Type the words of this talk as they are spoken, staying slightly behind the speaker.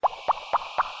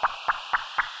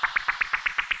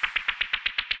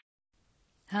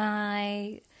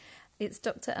Hi, it's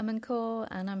Dr. Amancour,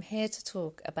 and I'm here to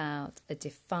talk about a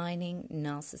defining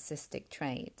narcissistic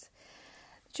trait.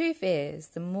 The truth is,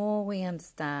 the more we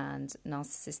understand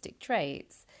narcissistic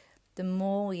traits, the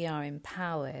more we are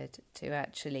empowered to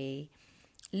actually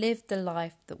live the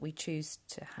life that we choose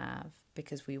to have,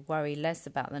 because we worry less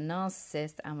about the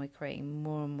narcissist and we're creating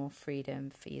more and more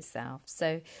freedom for yourself.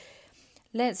 So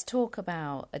let's talk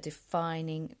about a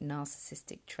defining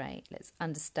narcissistic trait. Let's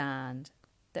understand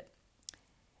that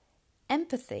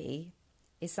empathy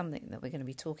is something that we're going to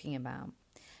be talking about.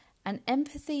 And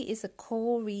empathy is a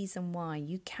core reason why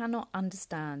you cannot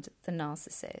understand the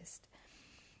narcissist.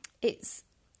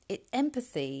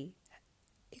 Empathy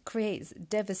creates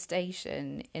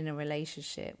devastation in a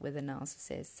relationship with a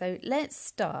narcissist. So let's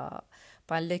start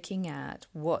by looking at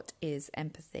what is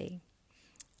empathy.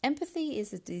 Empathy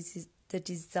is the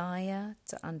desire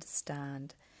to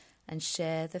understand and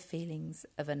share the feelings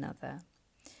of another.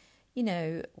 You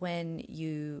know, when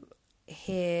you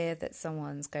hear that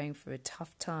someone's going through a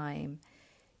tough time,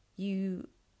 you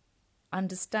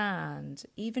understand,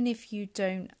 even if you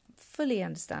don't fully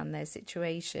understand their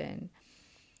situation,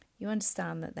 you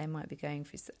understand that they might be going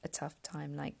through a tough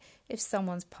time. Like if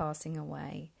someone's passing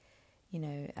away,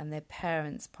 and their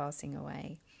parents passing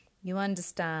away, you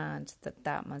understand that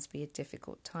that must be a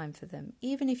difficult time for them.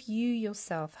 Even if you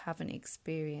yourself haven't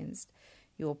experienced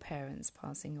your parents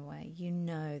passing away, you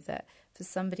know that for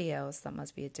somebody else that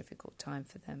must be a difficult time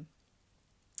for them.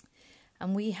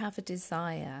 And we have a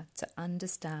desire to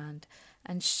understand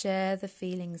and share the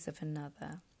feelings of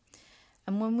another.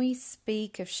 And when we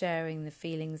speak of sharing the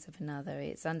feelings of another,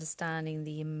 it's understanding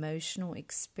the emotional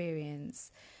experience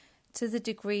to the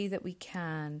degree that we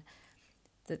can,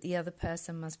 that the other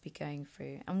person must be going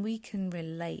through. And we can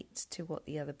relate to what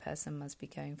the other person must be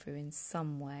going through in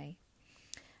some way.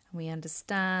 And we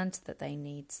understand that they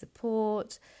need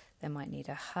support, they might need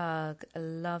a hug, a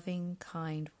loving,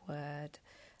 kind word,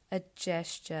 a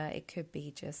gesture. It could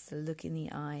be just a look in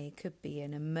the eye. It could be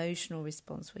an emotional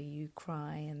response where you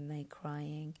cry and they're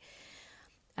crying.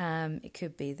 It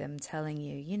could be them telling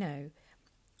you,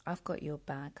 I've got your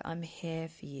back. I'm here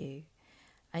for you.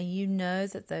 And you know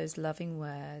that those loving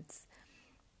words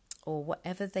or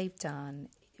whatever they've done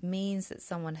means that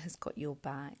someone has got your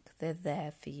back. They're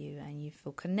there for you and you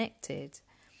feel connected.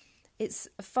 It's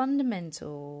a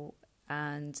fundamental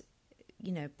and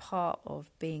part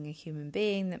of being a human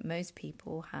being that most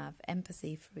people have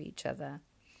empathy for each other.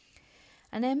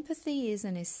 And empathy is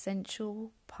an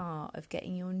essential part of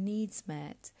getting your needs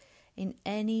met in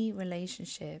any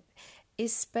relationship,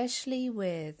 especially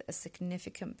with a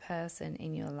significant person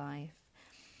in your life.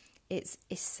 It's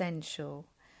essential.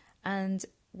 And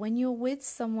when you're with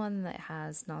someone that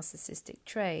has narcissistic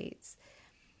traits,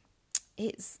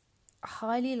 it's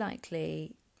highly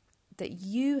likely that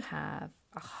you have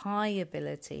a high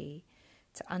ability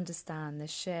to understand,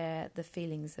 share the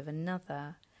feelings of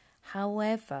another.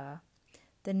 However,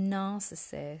 the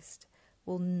narcissist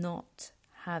will not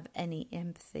have any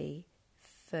empathy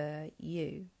for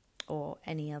you or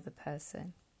any other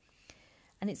person.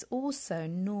 And it's also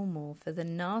normal for the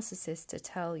narcissist to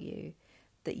tell you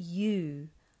that you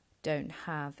don't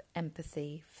have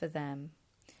empathy for them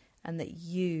and that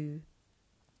you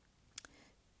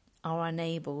are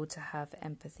unable to have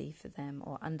empathy for them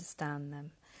or understand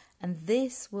them. And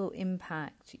this will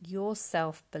impact your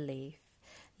self-belief,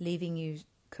 leaving you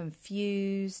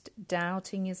confused,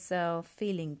 doubting yourself,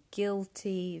 feeling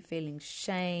guilty, feeling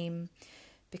shame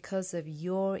because of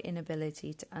your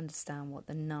inability to understand what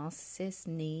the narcissist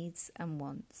needs and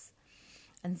wants.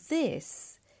 And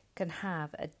this can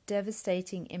have a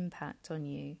devastating impact on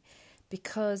you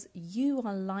because you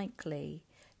are likely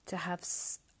to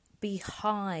be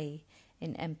high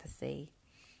in empathy,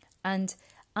 and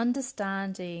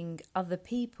understanding other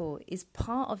people is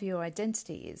part of your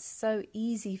identity. It's so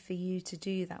easy for you to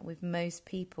do that with most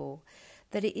people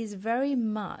that it is very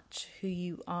much who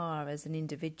you are as an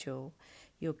individual.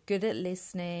 You're good at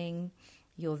listening,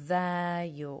 you're there,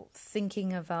 you're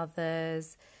thinking of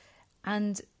others,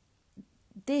 and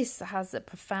this has a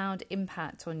profound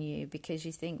impact on you because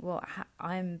you think, well,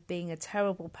 I'm being a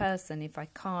terrible person if I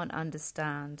can't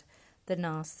understand the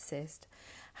narcissist.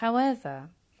 However,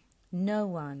 no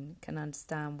one can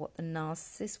understand what the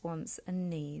narcissist wants and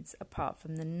needs apart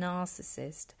from the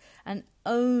narcissist, and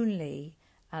only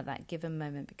at that given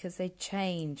moment, because they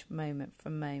change moment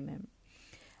from moment.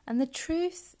 And the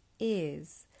truth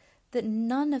is that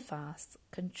none of us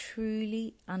can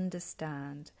truly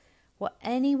understand what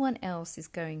anyone else is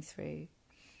going through.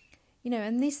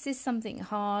 And this is something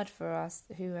hard for us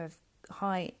who have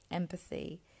high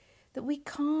empathy that we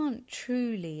can't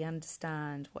truly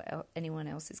understand what anyone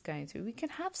else is going through. We can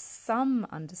have some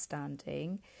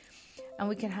understanding, and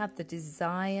we can have the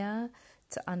desire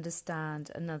to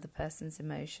understand another person's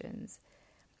emotions.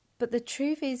 But the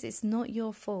truth is, it's not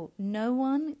your fault. No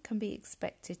one can be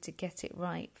expected to get it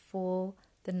right for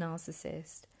the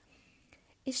narcissist.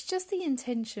 It's just the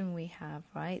intention we have,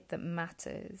 right, that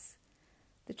matters.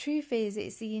 The truth is,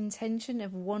 it's the intention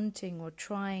of wanting or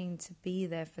trying to be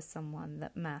there for someone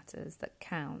that matters, that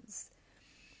counts.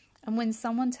 And when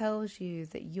someone tells you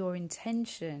that your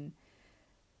intention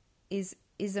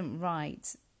isn't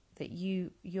right, that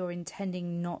you're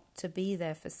intending not to be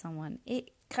there for someone, it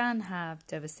can have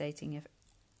devastating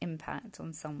impact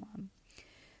on someone.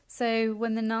 So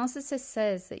when the narcissist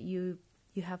says that you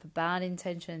have a bad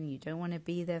intention, you don't want to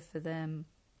be there for them,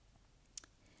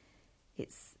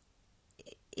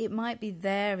 it might be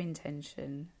their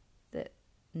intention that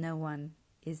no one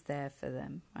is there for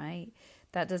them, right?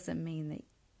 That doesn't mean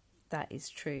that is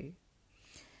true.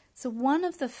 So one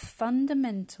of the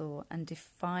fundamental and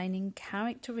defining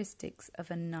characteristics of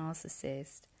a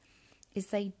narcissist is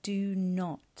they do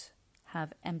not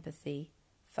have empathy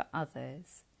for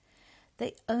others.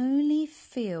 They only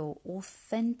feel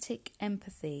authentic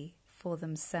empathy for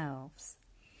themselves.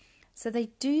 So they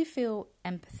do feel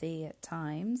empathy at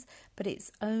times, but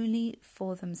it's only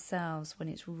for themselves when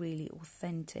it's really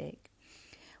authentic.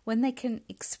 When they can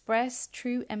express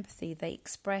true empathy, they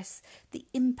express the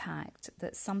impact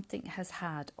that something has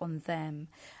had on them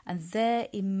and their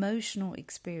emotional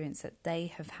experience that they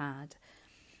have had.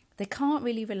 They can't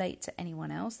really relate to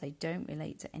anyone else. They don't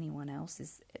relate to anyone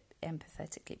else's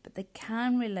empathetically, but they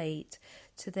can relate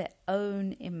to their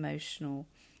own emotional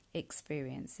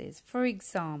experiences. For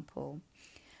example,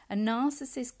 a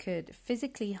narcissist could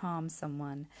physically harm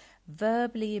someone,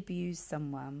 verbally abuse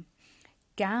someone,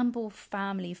 gamble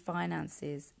family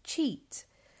finances, cheat,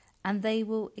 and they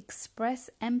will express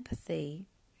empathy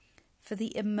for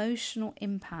the emotional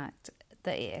impact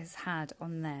that it has had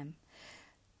on them.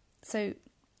 So,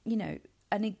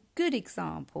 and a good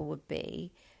example would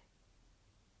be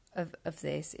of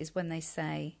this is when they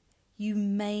say, "You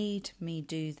made me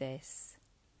do this.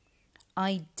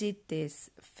 I did this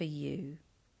for you."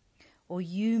 Or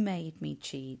 "You made me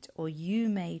cheat," or "You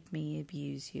made me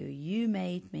abuse you, you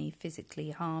made me physically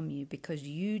harm you because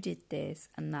you did this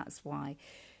and that's why."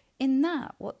 In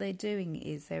that, what they're doing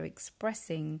is they're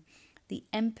expressing the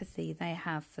empathy they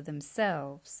have for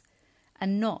themselves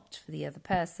and not for the other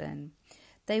person.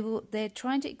 They're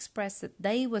trying to express that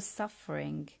they were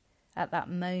suffering at that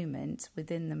moment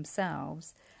within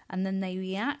themselves, and then they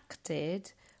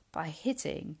reacted by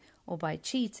hitting or by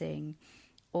cheating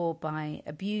or by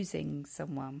abusing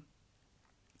someone.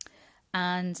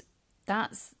 And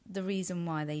that's the reason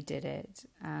why they did it.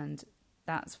 And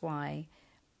that's why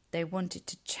they wanted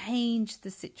to change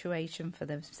the situation for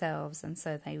themselves. And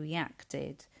so they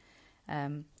reacted.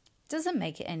 Doesn't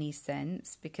make any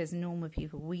sense, because normal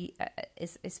people,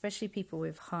 especially people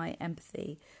with high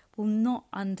empathy, will not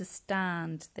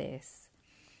understand this.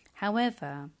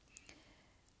 However,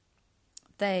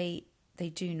 they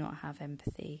do not have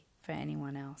empathy for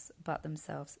anyone else but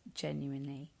themselves,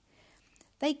 genuinely.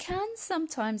 They can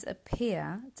sometimes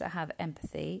appear to have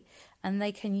empathy, and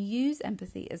they can use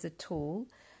empathy as a tool,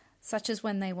 such as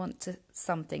when they want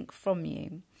something from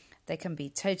you. They can be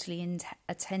totally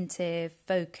attentive,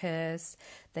 focused.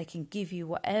 They can give you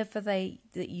whatever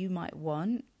that you might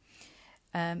want,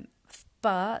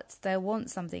 but they'll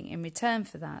want something in return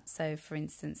for that. So, for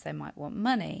instance, they might want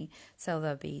money, so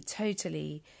they'll be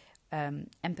totally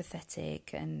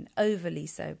empathetic and overly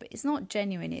so, but it's not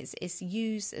genuine. It's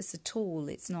used as a tool.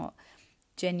 It's not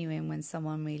genuine when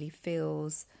someone really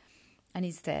feels and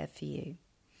is there for you.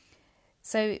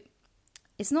 So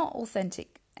it's not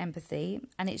authentic empathy,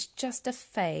 and it's just a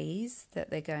phase that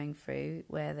they're going through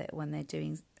when they're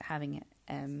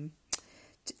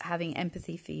having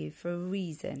empathy for you for a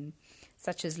reason,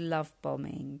 such as love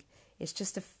bombing. It's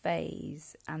just a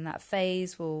phase, and that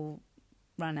phase will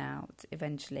run out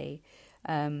eventually.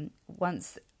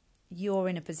 Once you're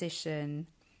in a position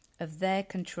of their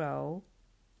control,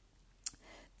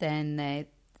 then that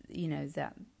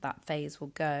phase will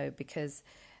go, because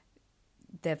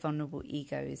their vulnerable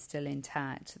ego is still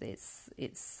intact. It's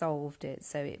solved it,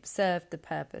 so it served the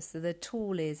purpose. So the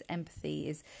tool is empathy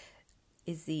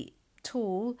is the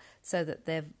tool so that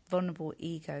their vulnerable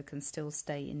ego can still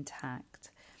stay intact.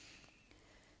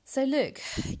 So look,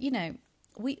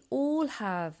 we all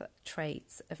have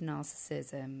traits of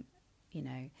narcissism,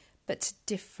 but to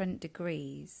different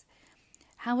degrees.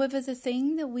 However, the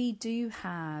thing that we do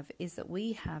have is that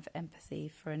we have empathy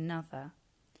for another.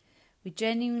 We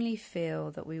genuinely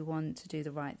feel that we want to do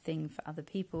the right thing for other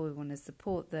people. We want to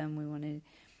support them. We want to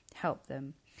help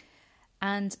them.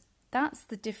 And that's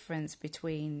the difference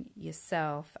between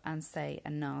yourself and, say, a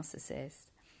narcissist.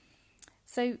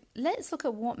 So let's look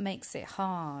at what makes it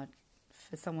hard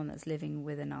for someone that's living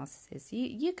with a narcissist.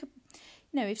 You could,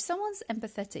 if someone's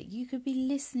empathetic, you could be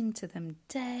listening to them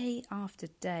day after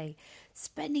day,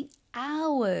 spending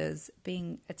hours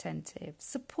being attentive,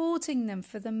 supporting them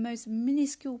for the most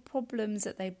minuscule problems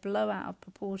that they blow out of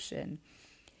proportion,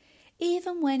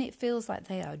 even when it feels like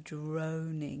they are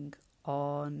droning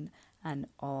on and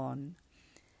on.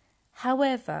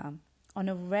 However, on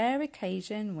a rare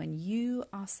occasion when you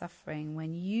are suffering,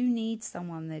 when you need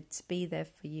someone to be there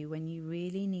for you, when you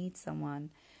really need someone,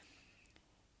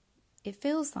 it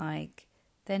feels like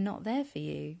they're not there for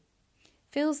you. It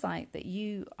feels like that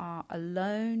you are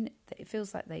alone. It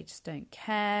feels like they just don't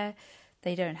care.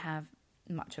 They don't have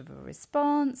much of a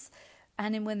response.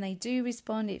 And then when they do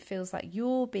respond, it feels like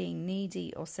you're being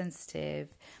needy or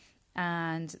sensitive,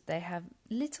 and they have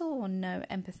little or no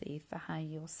empathy for how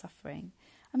you're suffering.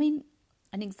 I mean,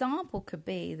 an example could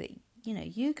be that,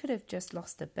 you could have just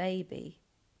lost a baby,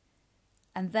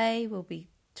 and they will be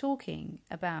talking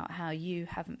about how you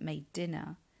haven't made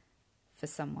dinner for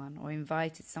someone or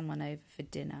invited someone over for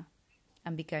dinner,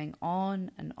 and be going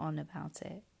on and on about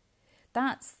it.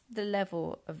 That's the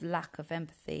level of lack of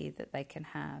empathy that they can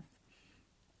have.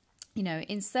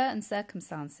 In certain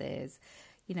circumstances,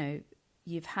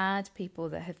 you've had people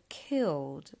that have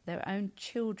killed their own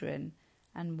children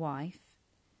and wife,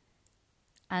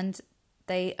 and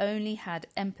they only had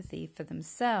empathy for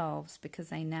themselves because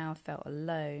they now felt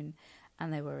alone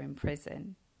and they were in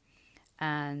prison,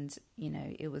 and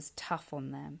it was tough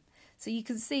on them. So you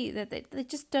can see that they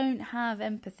just don't have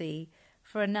empathy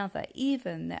for another,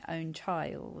 even their own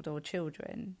child or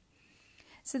children.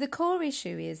 So the core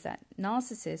issue is that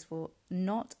narcissists will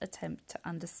not attempt to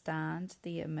understand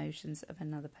the emotions of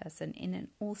another person in an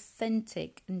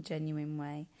authentic and genuine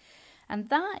way. And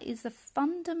that is the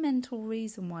fundamental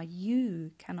reason why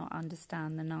you cannot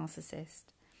understand the narcissist.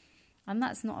 And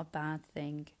that's not a bad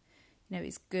thing.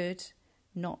 It's good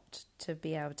not to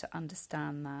be able to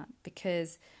understand that,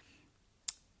 because,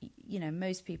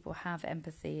 most people have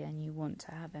empathy and you want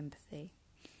to have empathy.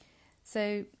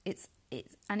 So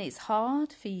it's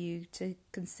hard for you to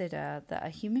consider that a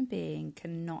human being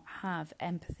cannot have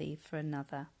empathy for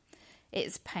another.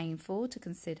 It's painful to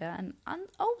consider, and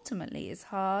ultimately it's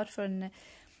hard for an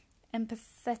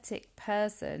empathetic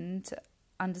person to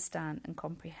understand and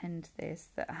comprehend this,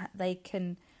 that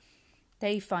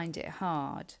they find it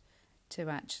hard to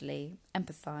actually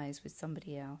empathise with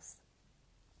somebody else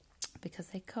because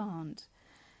they can't.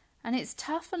 And it's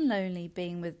tough and lonely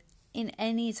being in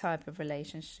any type of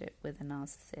relationship with a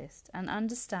narcissist, and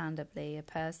understandably a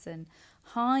person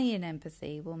high in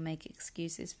empathy will make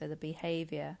excuses for the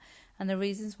behaviour and the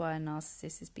reasons why a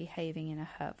narcissist is behaving in a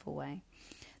hurtful way.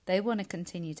 They want to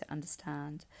continue to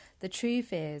understand. The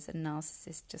truth is, a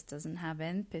narcissist just doesn't have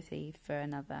empathy for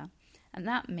another, and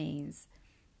that means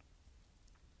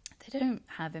they don't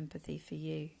have empathy for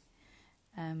you.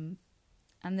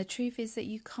 And the truth is that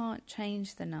you can't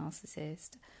change the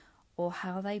narcissist or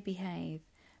how they behave,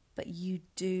 but you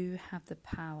do have the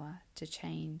power to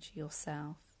change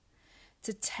yourself,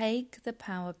 to take the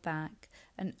power back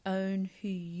and own who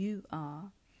you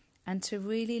are, and to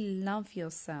really love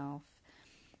yourself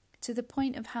to the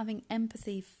point of having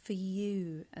empathy for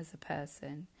you as a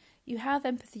person. You have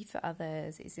empathy for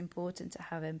others. It's important to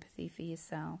have empathy for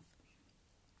yourself,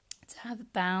 to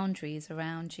have boundaries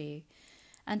around you,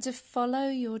 and to follow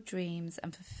your dreams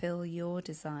and fulfill your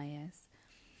desires,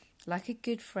 like a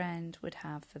good friend would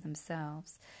have for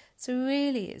themselves. So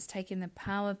really it's taking the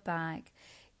power back,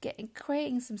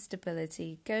 creating some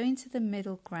stability, going to the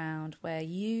middle ground where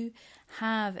you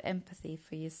have empathy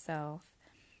for yourself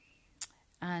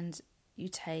and you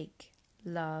take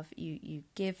love, you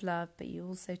give love, but you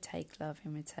also take love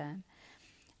in return.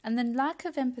 And the lack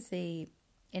of empathy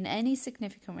in any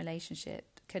significant relationship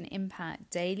can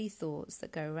impact daily thoughts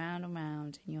that go round and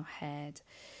round in your head,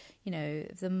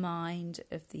 the mind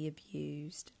of the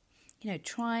abused,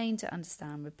 trying to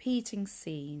understand, repeating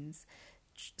scenes,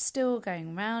 still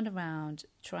going round and round,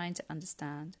 trying to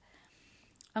understand.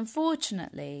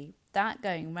 Unfortunately, that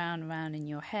going round and round in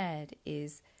your head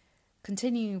is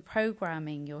continuing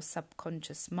programming your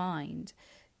subconscious mind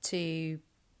to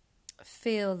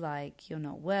feel like you're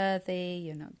not worthy,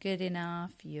 you're not good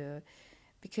enough,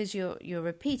 because you're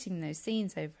repeating those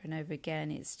scenes over and over again.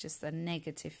 It's just a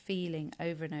negative feeling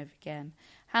over and over again.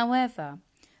 However,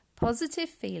 positive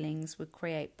feelings would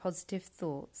create positive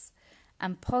thoughts,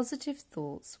 And positive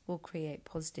thoughts will create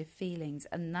positive feelings.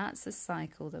 And that's a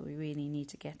cycle that we really need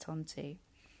to get onto.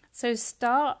 So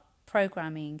start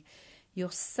programming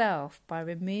yourself by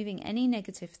removing any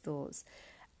negative thoughts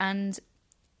and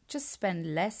just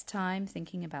spend less time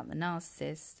thinking about the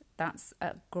narcissist. That's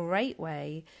a great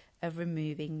way of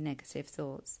removing negative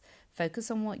thoughts. Focus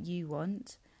on what you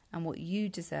want and what you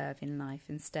deserve in life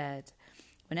instead.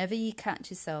 Whenever you catch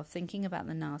yourself thinking about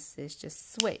the narcissist,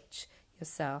 just switch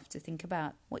yourself to think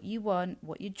about what you want,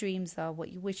 what your dreams are,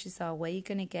 what your wishes are, where you're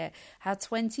going to get, how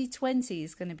 2020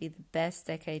 is going to be the best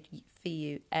decade for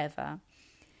you ever.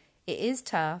 It is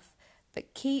tough,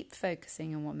 but keep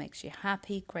focusing on what makes you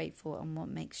happy, grateful, and what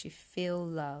makes you feel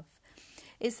love.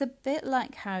 It's a bit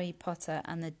like Harry Potter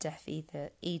and the Death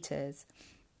Eaters.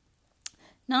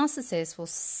 Narcissists will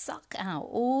suck out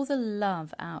all the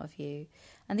love out of you,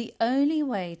 and the only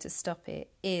way to stop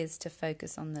it is to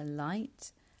focus on the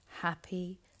light,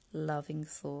 happy, loving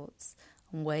thoughts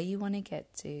on where you want to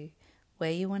get to,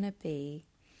 where you want to be.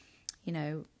 You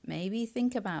know, maybe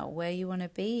think about where you want to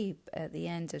be at the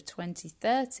end of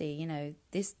 2030, you know,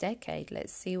 this decade.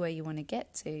 Let's see where you want to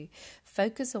get to.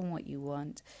 Focus on what you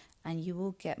want and you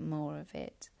will get more of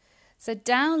it. So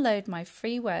download my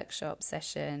free workshop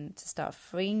session to start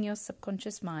freeing your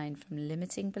subconscious mind from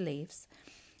limiting beliefs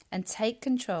and take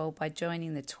control by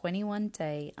joining the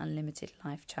 21-day Unlimited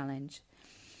Life Challenge.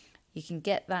 You can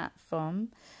get that from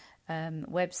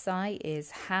website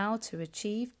is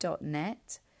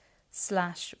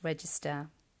howtoachieve.net/register.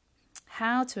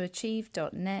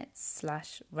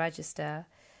 howtoachieve.net/register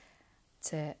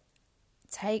to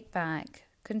take back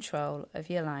control of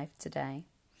your life today.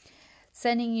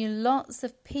 Sending you lots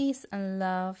of peace and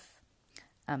love.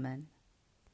 Amen.